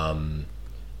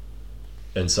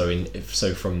 And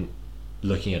so from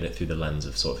looking at it through the lens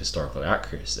of sort of historical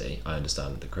accuracy, I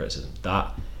understand the criticism.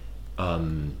 That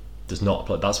does not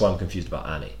apply. That's why I'm confused about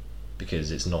Annie,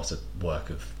 because it's not a work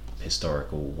of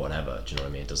historical whatever. Do you know what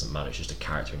I mean? It doesn't matter. It's just a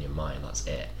character in your mind. That's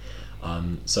it.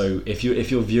 So if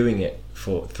you're viewing it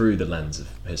through the lens of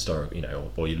historical,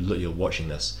 or you're watching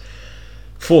this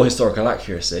for historical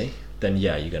accuracy, then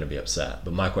you're going to be upset.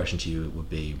 But my question to you would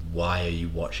be, why are you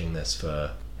watching this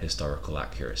for historical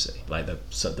accuracy? Like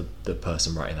the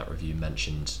person writing that review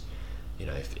mentioned,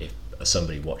 if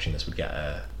somebody watching this would get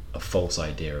a false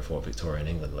idea of what Victorian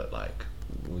England looked like.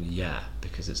 Well, yeah,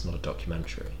 because it's not a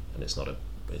documentary and it's not a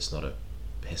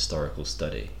historical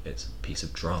study. It's a piece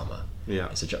of drama.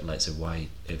 Yeah. So why,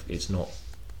 if it's not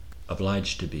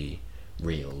obliged to be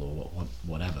real or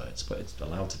whatever, it's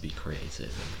allowed to be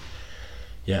creative.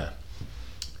 And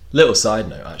little side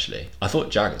note, actually, I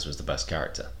thought Jaggers was the best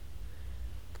character,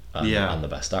 and the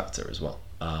best actor as well.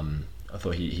 I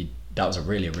thought that was a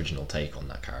really original take on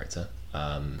that character,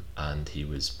 and he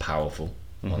was powerful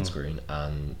on screen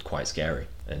and quite scary,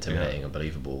 intimidating, and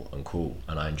believable and cool.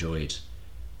 And I enjoyed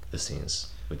the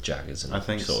scenes with Jaggers and I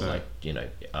think sort so. of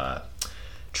like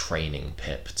training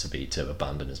Pip to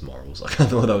abandon his morals. Like, I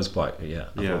thought that was quite I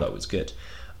thought that was good.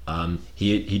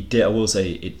 He did. I will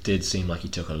say it did seem like he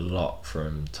took a lot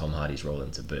from Tom Hardy's role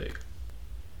in Taboo.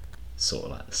 Sort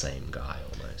of like the same guy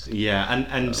almost. Yeah,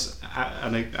 and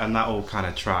that all kind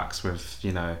of tracks with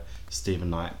Stephen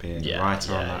Knight being the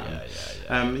writer on that.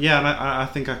 And I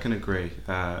think I can agree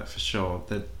for sure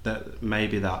that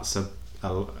maybe that's a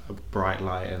bright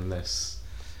light in this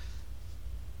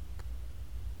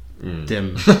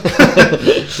dim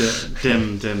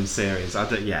series.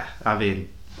 I mean,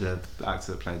 the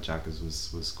actor that played Jaggers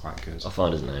was quite good. I'll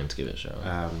find his name to give it a shout.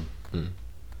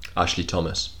 Ashley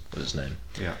Thomas was his name.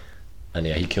 Yeah. And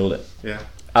he killed it. Yeah.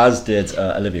 As did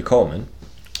Olivia Colman.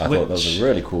 I thought that was a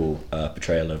really cool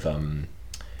portrayal of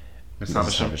Miss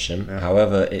Havisham. Yeah.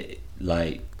 However, I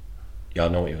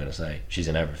know what you're going to say. She's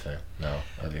in everything now.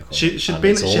 Olivia Colman. She has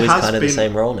been the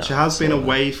same role now. She has been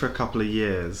away for a couple of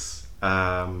years.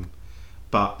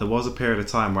 But there was a period of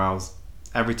time where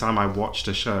every time I watched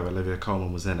a show, Olivia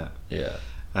Colman was in it. Yeah.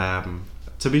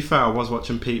 To be fair, I was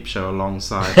watching Peep Show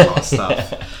alongside a lot of stuff.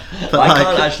 But I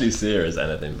can't actually see her as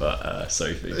anything but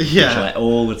Sophie. Yeah.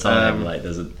 All the time,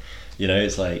 there's a,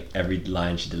 it's like every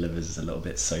line she delivers is a little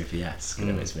bit Sophie-esque, and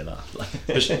it makes me laugh.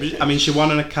 She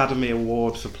won an Academy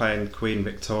Award for playing Queen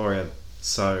Victoria,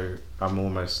 so I'm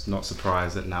almost not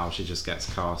surprised that now she just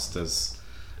gets cast as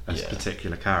a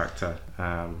particular character.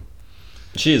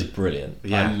 She is brilliant.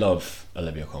 Yeah. I love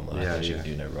Olivia Colman. I think she yeah. can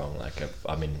do no wrong.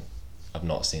 I've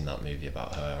not seen that movie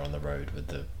about her on the road with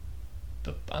the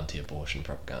anti-abortion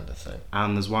propaganda thing.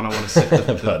 And there's one I want to see.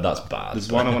 But that's bad.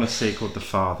 There's one I want to see called The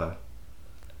Father.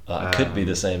 That could be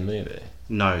the same movie.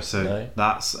 No,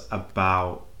 that's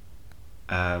about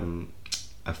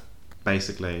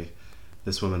basically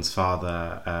this woman's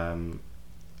father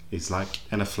is like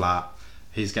in a flat.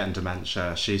 He's getting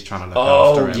dementia. She's trying to look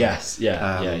after him. Oh yes,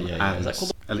 yeah. And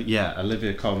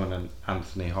Olivia Colman and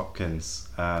Anthony Hopkins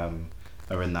are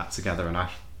in that together, and I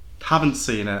haven't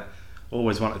seen it.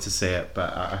 Always wanted to see it,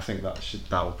 but I think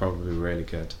that will probably be really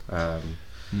good.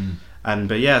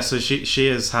 But yeah, so she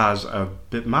has had a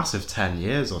massive 10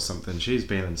 years or something. She's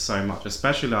been in so much,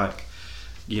 especially like,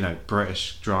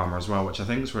 British drama as well, which I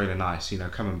think is really nice,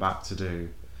 coming back to do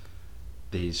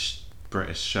these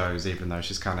British shows, even though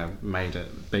she's kind of made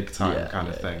it big time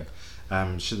of thing.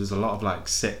 There's a lot of like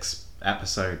 6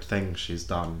 episode things she's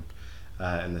done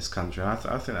in this country. I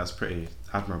think that's pretty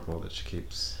admirable that she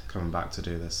keeps coming back to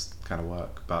do this kind of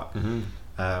work. But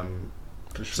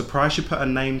For sure. surprised you put a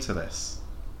name to this.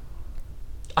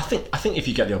 I think if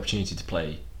you get the opportunity to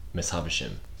play Miss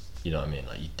Havisham, you know what I mean,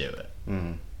 like, you'd do it.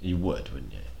 You would,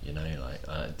 wouldn't you? Like,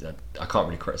 I can't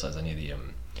really criticise any of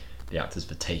the actors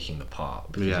for taking the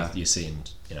part, because you're seeing,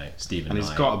 Stephen And Knight.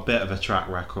 he's got a bit of a track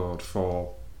record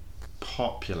for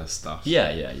popular stuff.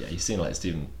 Yeah. You've seen like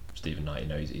Stephen Knight.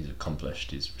 He's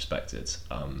accomplished, he's respected.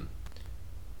 And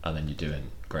then you're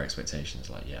doing Great Expectations.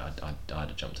 Like, I'd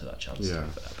have jumped to that chance. Yeah. To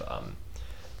be fair, but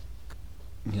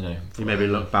You maybe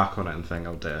look back on it and think,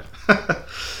 oh dear.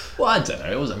 Well, I don't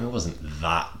know. It wasn't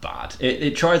that bad.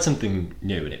 It tried something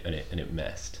new and it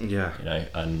missed. Yeah.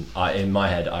 And in my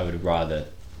head, I would have rather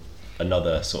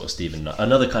another sort of Stephen Knight,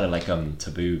 another kind of like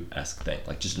Taboo-esque thing,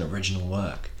 like just an original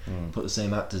work. Put the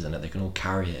same actors in it; they can all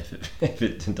carry it if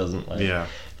it doesn't, like, if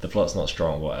the plot's not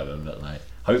strong, whatever. But like,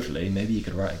 hopefully, maybe you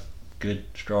could write a good,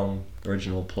 strong,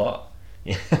 original plot.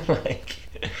 Like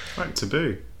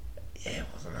Taboo. Yeah, it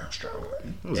wasn't that strong.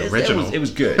 It was original. It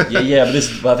was good. Yeah,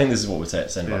 but I think this is what we're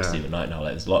saying about Stephen Knight now.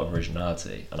 Like, there's a lot of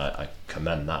originality, and I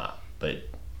commend that. But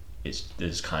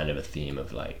there's kind of a theme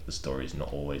of like the story's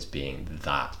not always being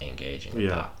that engaging.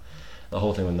 That. The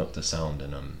whole thing with Nocta Sound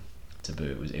and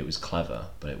Taboo, it was clever,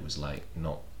 but it was like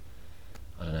not.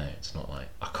 I don't know. It's not like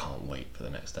I can't wait for the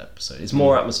next episode. It's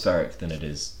more atmospheric than it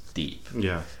is deep.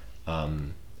 Yeah.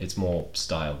 It's more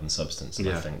style than substance, and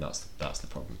I think that's the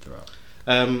problem throughout.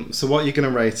 So what are you going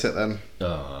to rate it then?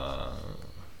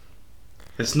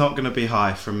 It's not going to be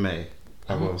high from me.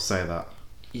 I will say that.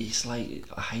 It's like,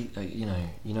 I hate,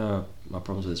 my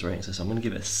problems with this rating system. I'm going to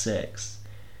give it a 6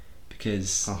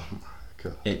 because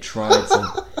it tried.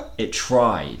 It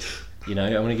tried. I'm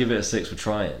going to give it a 6 for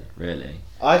trying. Really.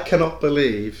 I cannot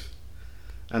believe,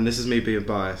 and this is me being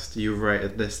biased, you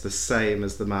rated this the same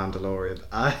as The Mandalorian.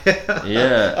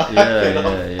 Yeah.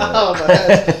 Oh, my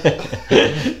head.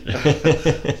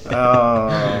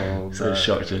 Oh, so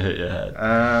shocked to hit your head.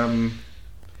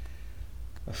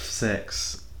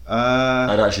 6.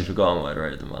 I'd actually forgotten what I'd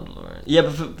rated The Mandalorian. Yeah,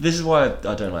 but this is why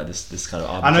I don't like this kind of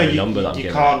arbitrary number that I'm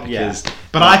giving. Can't,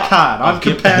 but I can. I'm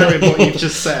comparing what you've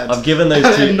just said. I've given those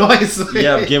two. It annoys me.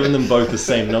 Yeah, I've given them both the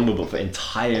same number, but for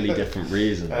entirely different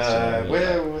reasons.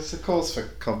 It's a cause for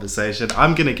conversation.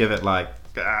 I'm gonna give it like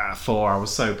 4. I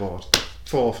was so bored.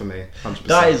 4 for me. 100%.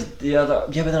 That is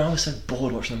but then I was so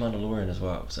bored watching The Mandalorian as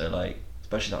well. So like,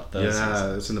 especially that third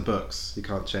season. It's in the books. You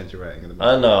can't change your rating in the books.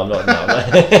 I know, I'm not.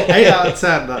 8 out of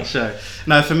 10, that show.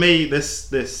 No, for me,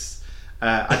 this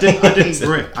I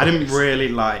didn't really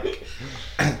like.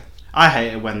 I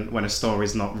hate it when a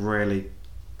story's not really.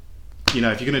 If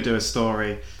you're gonna do a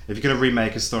story, if you're gonna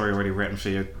remake a story already written for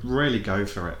you, really go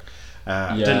for it.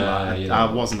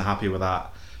 I wasn't happy with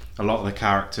that. A lot of the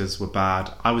characters were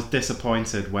bad. I was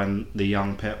disappointed when the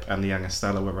young Pip and the young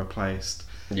Estella were replaced.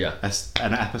 Yeah.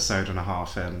 An episode and a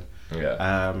half in.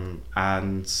 Yeah.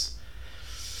 And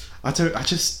I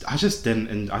just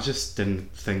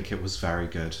didn't think it was very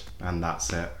good, and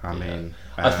that's it. I mean,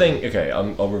 I think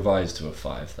I'll revise to a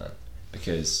 5 then,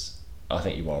 because I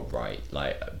think you are right.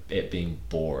 Like, it being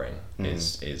boring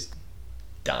is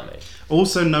damning.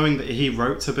 Also, knowing that he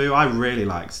wrote Taboo, I really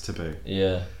liked Taboo.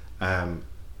 Yeah.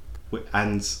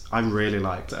 And I really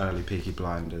liked early Peaky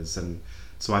Blinders, and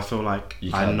so I feel like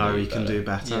I know he can do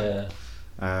better.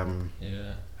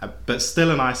 Yeah. But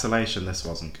still, in isolation, this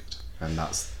wasn't good, and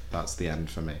that's the end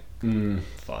for me.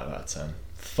 5 out of 10.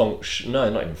 No,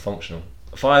 not even functional.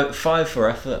 5 for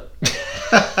effort.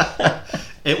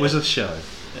 It was a show.